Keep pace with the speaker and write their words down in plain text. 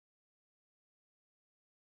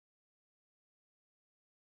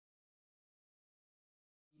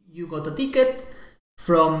you got a ticket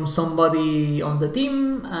from somebody on the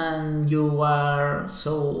team, and you are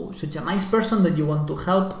such a nice person that you want to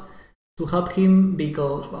help him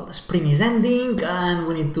because, well, the sprint is ending and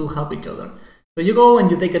we need to help each other. So you go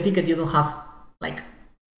and you take a ticket. You don't have like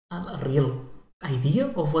a real idea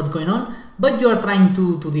of what's going on, but you are trying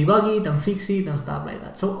to debug it and fix it and stuff like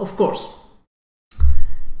that. So of course,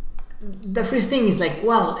 the first thing is like,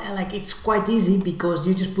 well, like it's quite easy because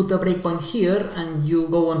you just put a breakpoint here and you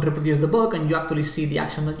go and reproduce the bug and you actually see the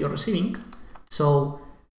action that you're receiving. So,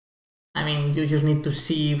 I mean, you just need to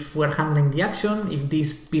see if we're handling the action, if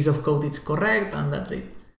this piece of code is correct, and that's it.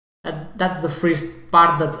 That's the first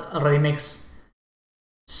part that already makes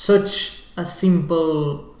such a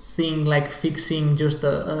simple thing like fixing just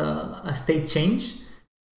a state change.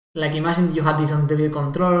 Like imagine you had this on the view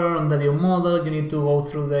controller, on the view model, you need to go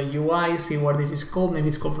through the UI, see where this is called, maybe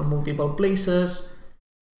it's called from multiple places,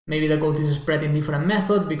 maybe the code is spread in different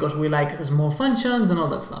methods because we like small functions and all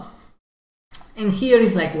that stuff. And here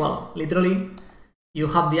is like, well, literally you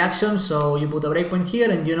have the action, so you put a breakpoint here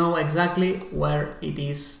and you know exactly where it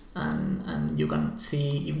is, and you can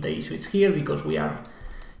see if the issue is here because we are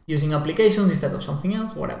using applications instead of something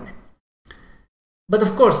else, whatever. But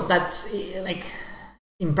of course, that's like,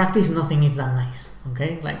 in practice, nothing is that nice,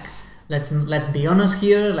 okay? Like, let's be honest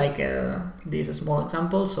here, like, this is a small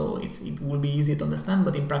example, so it will be easy to understand,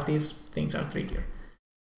 but in practice, things are trickier.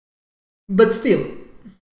 But still,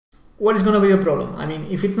 what is gonna be the problem? I mean,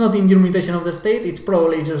 if it's not in your mutation of the state, it's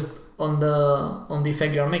probably just on the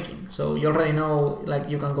effect you are making. So you already know, like,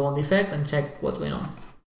 you can go on the effect and check what's going on.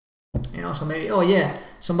 You know, so maybe, oh yeah,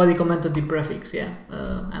 somebody commented the prefix, yeah,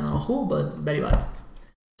 I don't know who, but very bad.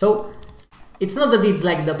 So it's not that it's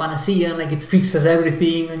like the panacea, like it fixes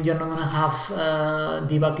everything and you're not gonna have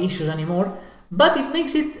debug issues anymore, but it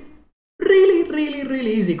makes it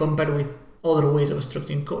really easy compared with other ways of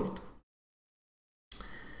structuring code.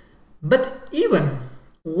 But even,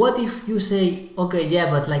 what if you say, okay, yeah,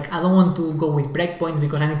 but like I don't want to go with breakpoints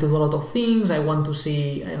because I need to do a lot of things. I want to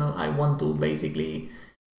see, I want to basically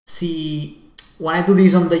see when I do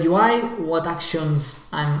this on the UI, what actions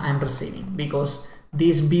I'm receiving, because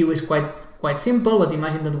this view is quite simple, but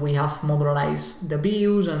imagine that we have modularized the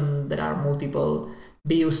views and there are multiple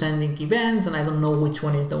views sending events and I don't know which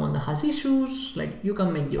one is the one that has issues. Like, you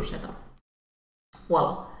can make your setup.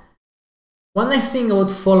 Well, one nice thing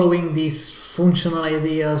about following these functional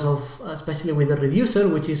ideas of, especially with the reducer,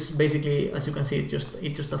 which is basically, as you can see, it's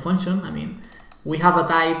just a function. I mean, we have a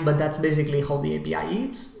type, but that's basically how the API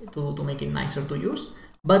is to make it nicer to use.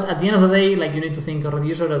 But at the end of the day, like, you need to think of a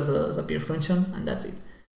reducer as a pure function, and that's it.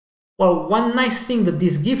 Well, one nice thing that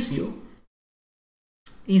this gives you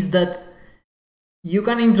is that you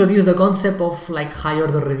can introduce the concept of like higher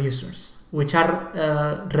order reducers, which are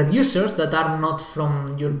reducers that are not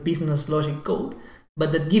from your business logic code,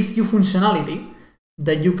 but that give you functionality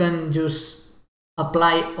that you can just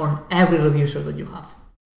apply on every reducer that you have.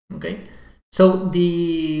 Okay, so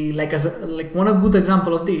the one a good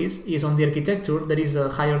example of this is on the architecture. There is a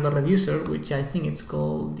higher order reducer, which I think it's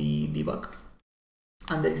called the debug,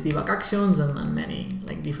 and there is debug actions and many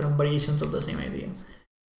like different variations of the same idea.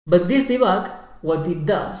 But this debug, what it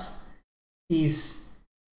does is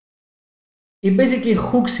it basically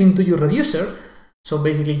hooks into your reducer. So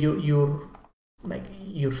basically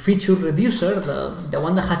your feature reducer, the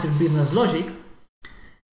one that has your business logic,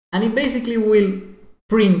 and it basically will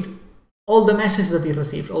print all the messages that it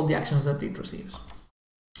receives, all the actions that it receives.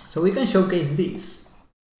 So we can showcase this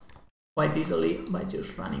quite easily by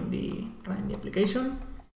just running the application.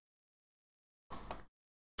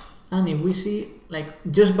 And if we see, like,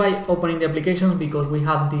 just by opening the application, because we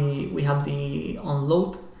have the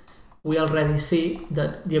onload, we already see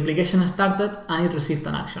that the application started and it received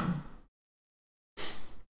an action.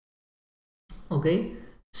 Okay,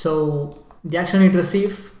 so the action it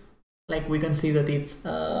received, like, we can see that it's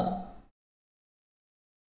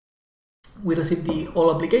we received the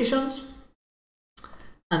all applications,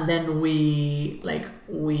 and then we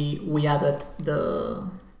added the,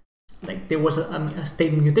 like, there was a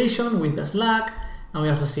state mutation with the slack, and we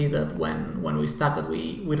also see that when we started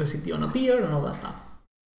we received the onAppear and all that stuff.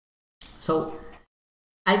 So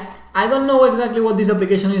I don't know exactly what this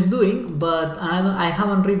application is doing, but I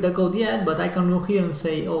haven't read the code yet, but I can go here and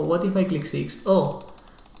say, oh, what if I click 6? Oh,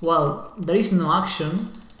 well, there is no action,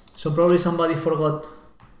 so probably somebody forgot,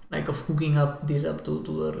 like, of hooking up this up to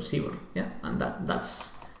the receiver. Yeah, and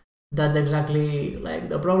that's exactly like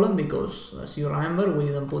the problem, because as you remember, we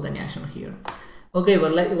didn't put any action here. Okay,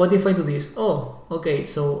 but like, what if I do this? Oh, okay,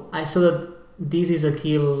 so I saw that this is a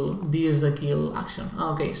kill action.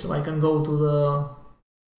 Okay, so I can go to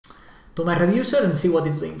to my reducer and see what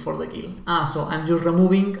it's doing for the kill. So I'm just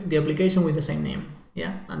removing the application with the same name.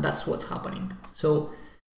 Yeah, and that's what's happening. So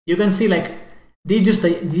you can see like this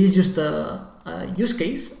is just a use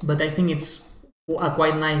case, but I think it's a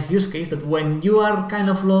quite nice use case that when you are kind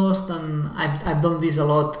of lost, and I've done this a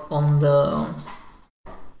lot on the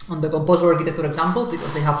composable architecture examples,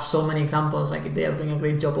 because they have so many examples. Like they are doing a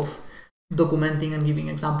great job of documenting and giving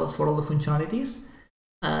examples for all the functionalities.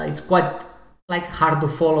 It's quite like hard to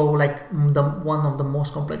follow like one of the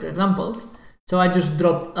most complex examples. So I just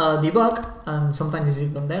dropped debug, and sometimes it's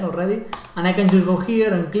even there already, and I can just go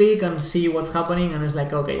here and click and see what's happening, and it's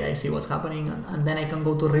like, okay, I see what's happening, and then I can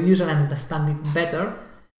go to reducer and understand it better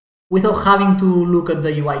without having to look at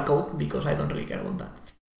the UI code, because I don't really care about that.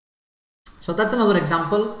 So that's another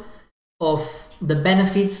example of the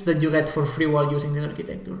benefits that you get for free while using this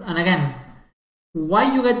architecture. And again,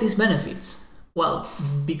 why you get these benefits? Well,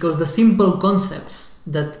 because the simple concepts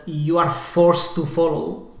that you are forced to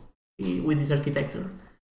follow with this architecture,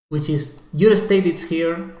 which is your state is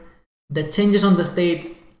here, the changes on the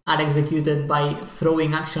state are executed by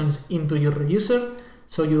throwing actions into your reducer,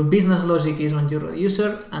 so your business logic is on your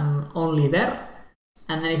reducer and only there.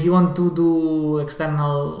 And then if you want to do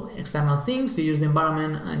external things, you use the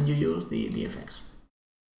environment and you use the effects.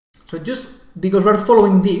 So just because we're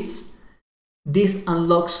following this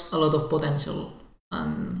unlocks a lot of potential.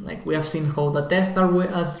 And like we have seen how the tests are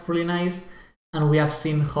really nice, and we have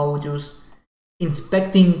seen how just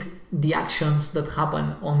inspecting the actions that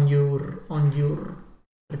happen on your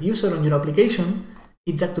reducer, on your application,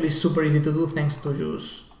 it's actually super easy to do thanks to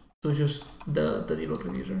just the debug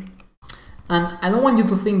reducer. And I don't want you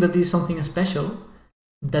to think that this is something special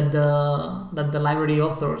that the library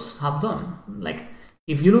authors have done. Like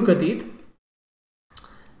if you look at it,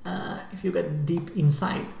 if you get deep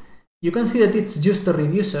inside, you can see that it's just a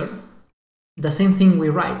reducer. The same thing we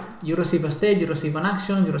write. You receive a state, you receive an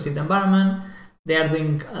action, you receive the environment. They are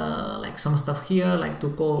doing like some stuff here, like to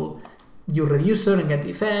call your reducer and get the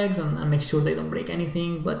effects and make sure they don't break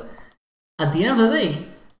anything. But at the end of the day,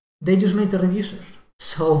 they just made the reducer.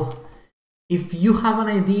 So if you have an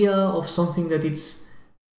idea of something that it's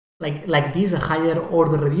like this, a higher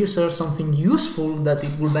order reducer, something useful that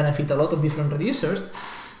it will benefit a lot of different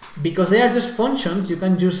reducers, because they are just functions, you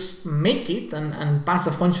can just make it and pass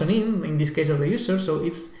a function in this case a reducer. So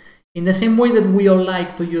it's in the same way that we all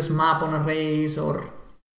like to use map on arrays or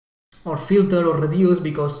filter or reduce,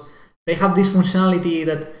 because they have this functionality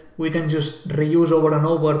that we can just reuse over and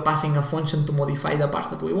over, passing a function to modify the parts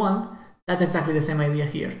that we want. That's exactly the same idea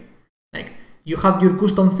here. Like you have your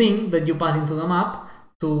custom thing that you pass into the map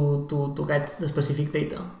to get the specific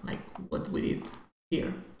data, like what we did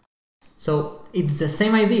here. So it's the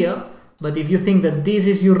same idea, but if you think that this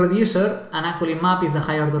is your reducer and actually map is a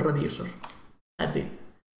higher order reducer, that's it.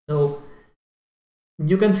 So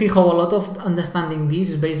you can see how a lot of understanding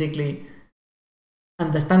this is basically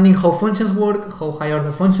understanding how functions work, how higher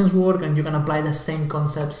order functions work, and you can apply the same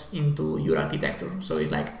concepts into your architecture. So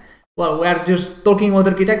it's like, well, we are just talking about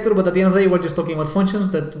architecture, but at the end of the day, we're just talking about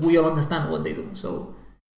functions that we all understand what they do. So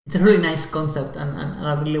it's a really nice concept and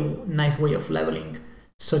a really nice way of leveling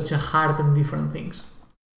such a hard and different things.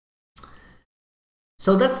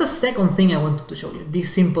 So that's the second thing I wanted to show you,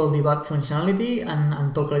 this simple debug functionality,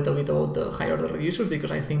 and talk a little bit about the higher order reducers,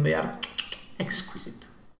 because I think they are exquisite.